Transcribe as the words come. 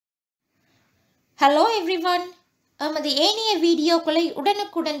Hello everyone. நமது ஏனைய வீடியோக்களை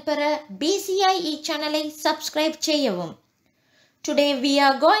உடனுக்குடன் பெற BCIE சேனலை subscribe செய்யவும். Today we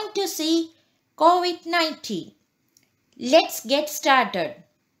are going to see COVID-19. Let's get started.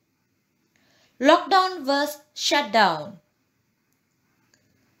 Lockdown versus shutdown.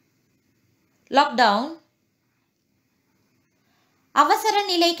 Lockdown அவசர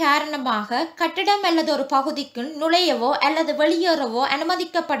நிலை காரணமாக கட்டடம் அல்லது ஒரு பகுதிக்கு நுழையவோ அல்லது வெளியேறவோ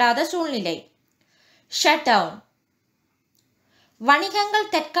அனுமதிக்கப்படாத சூழ்நிலை. Shutdown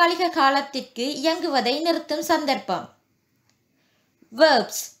வணிகங்கள் தற்காலிக காலத்திற்கு இயங்குவதை நிறுத்தும் சந்தர்ப்பம்.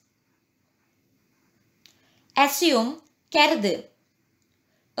 Verbs assume கருது,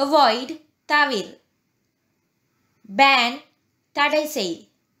 avoid தவிர், ban தடை செய்,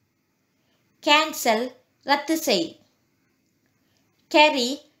 cancel ரத்து செய், carry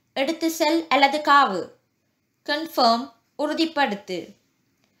எடுத்து செல் அல்லது காவு, confirm உறுதிப்படுத்து,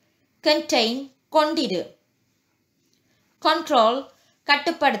 contain கொண்டிரு, control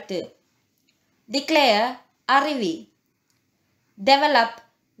கட்டுப்படுத்து, declare அறிவி, develop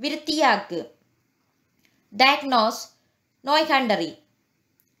விருத்தியாக்கு, diagnose நோய் கண்டறி,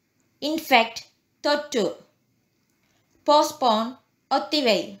 infect தொற்று, postpone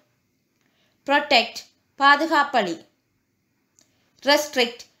ஒத்திவை, protect பாதுகாப்பளி,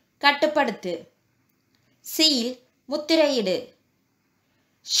 restrict கட்டுப்படுத்து, seal முத்திரையிடு,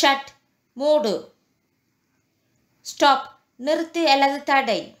 shut மூடு, stop நிறுத்து அல்லது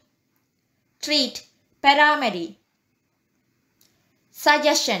தடை, treat பராமரி,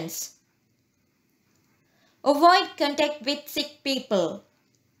 suggestions avoid contact with sick people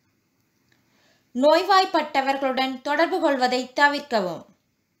நோய்வாய்ப்பட்டவர்களுடன் தொடர்பு கொள்வதை தவிர்க்கவும்,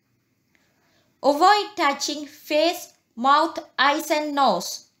 avoid touching face, mouth, eyes and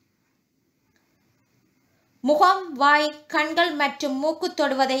nose முகம், வாய், கண்கள் மற்றும் மூக்கு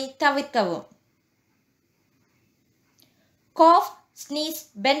தொடுவதை தவிர்க்கவும், cough, sneeze,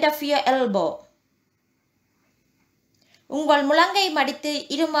 bend of your elbow உங்கள் முழங்கை மடித்து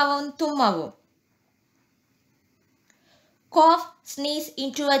இருமவும் தும்மவும், cough, sneeze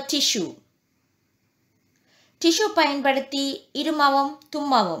into a tissue tissue பயன்படுத்தி இருமவும்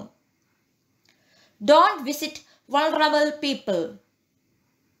தும்மவும், don't visit vulnerable people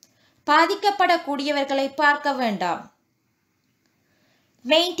பாதிக்கப்படக்கூடியவர்களை பார்க்க வேண்டாம்,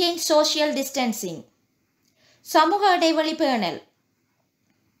 maintain social distancing சமூக இடைவெளி பேணல்,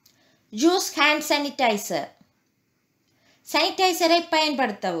 use hand sanitizer சானிடைசரை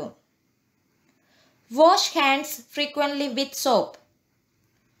பயன்படுத்தவும், wash hands frequently with soap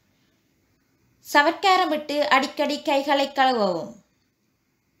சவற்காரமிட்டு அடிக்கடி கைகளை கழுவவும்,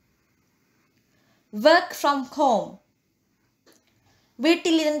 work from home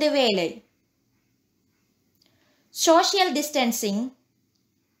வீட்டிலிருந்து வேலை, social distancing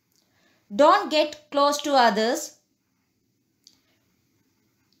don't get close to others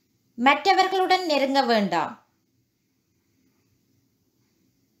மற்றவர்களுடன் நெருங்க வேண்டாம்,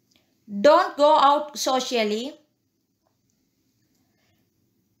 don't go out socially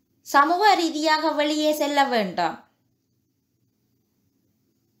சமூக ரீதியாக வெளியே செல்ல வேண்டாம்,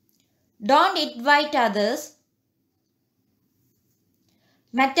 don't invite others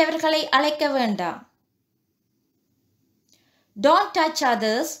மற்றவர்களை அழைக்க வேண்டாம், don't touch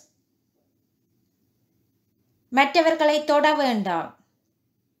others மற்றவர்களை தொட வேண்டாம்,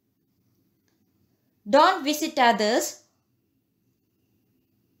 don't visit others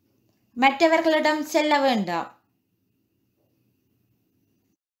மற்றவர்களிடம் செல்ல வேண்டாம்,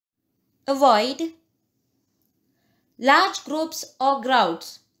 avoid large groups or crowds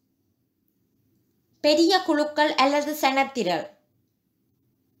பெரிய குழுக்கள் அல்லது சனத்திரள்,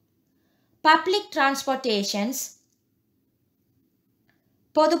 public transportations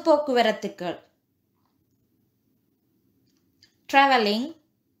பொது போக்குவரத்துக்கள், traveling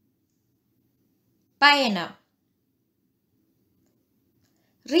பயணம்,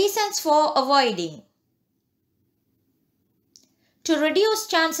 reasons for avoiding to reduce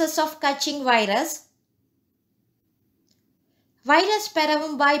chances of catching virus virus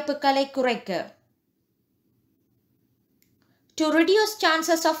பரவும் வாய்ப்புகளை குறைக்க, to reduce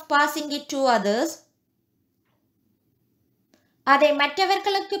chances of passing it to others அதை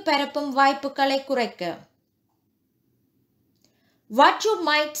மற்றவர்களுக்கு பரப்பும் வாய்ப்புகளை குறைக்க, what you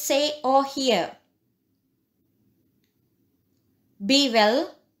might say or hear be well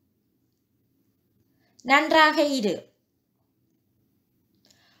நன்றாக இரு,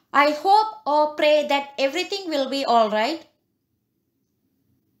 I hope or pray that everything will be all right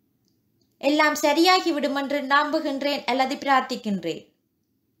எல்லாம் சரியாகிவிடும் என்று நம்புகின்றேன் அல்லது பிரார்த்திக்கின்றேன்,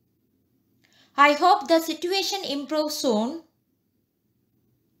 I hope the situation improves soon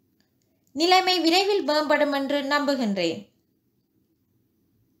நிலைமை விரைவில் மேம்படும் என்று நம்புகின்றேன்.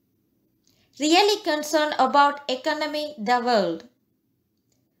 Really concerned about economy, the world.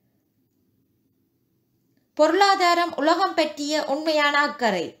 பொருளாதாரம் உலகம் பற்றிய உண்மையான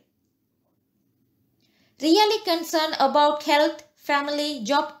அக்கறை. Really concerned about health, family,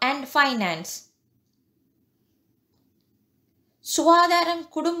 job and finance. சுகாதாரம்,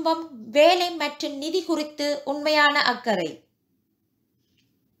 குடும்பம், வேலை மற்றும் நிதி குறித்து உண்மையான அக்கறை.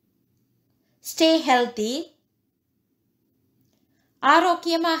 Stay healthy.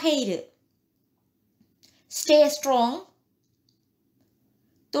 ஆரோக்கியமாக இரு. Stay strong.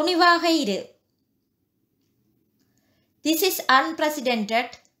 துணிவாக இரு. This is unprecedented.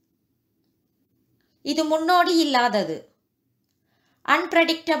 இது முன்னோடி இல்லாதது.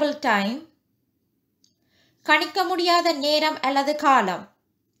 Unpredictable time. கணிக்க முடியாத நேரம் அல்லது காலம்.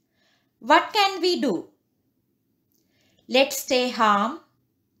 What can we do? Let's stay calm.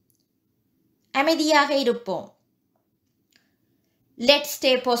 அமைதியாக இருப்போம். Let's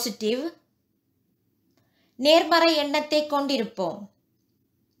stay positive. நேர்மறை எண்ணத்தை கொண்டிருப்போம்.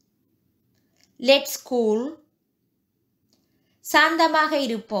 Let's cool. சாந்தமாக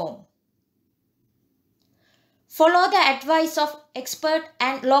இருப்போம். Follow the advice of expert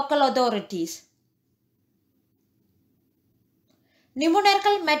and local authorities.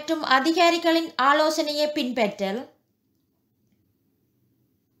 நிபுணர்கள் மற்றும் அதிகாரிகளின் ஆலோசனையை பின்பற்றல்.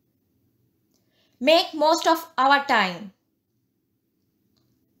 Make most of our time.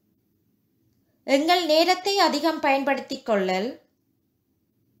 எங்கள் நேரத்தை அதிகம் பயன்படுத்திக் கொள்ளல்.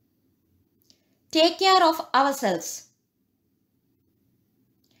 Take care of ourselves.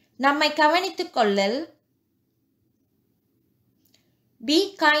 நம்மை கவனித்துக் கொள்ளல். Be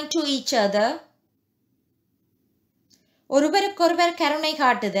kind to each other. ஒருவருக்கொருவர் கருணை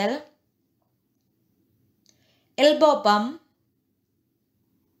காட்டுதல். Elbow bump.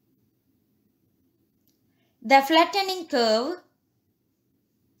 The flattening curve.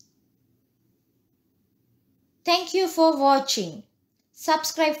 Thank you for watching.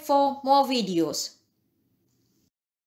 Subscribe for more videos.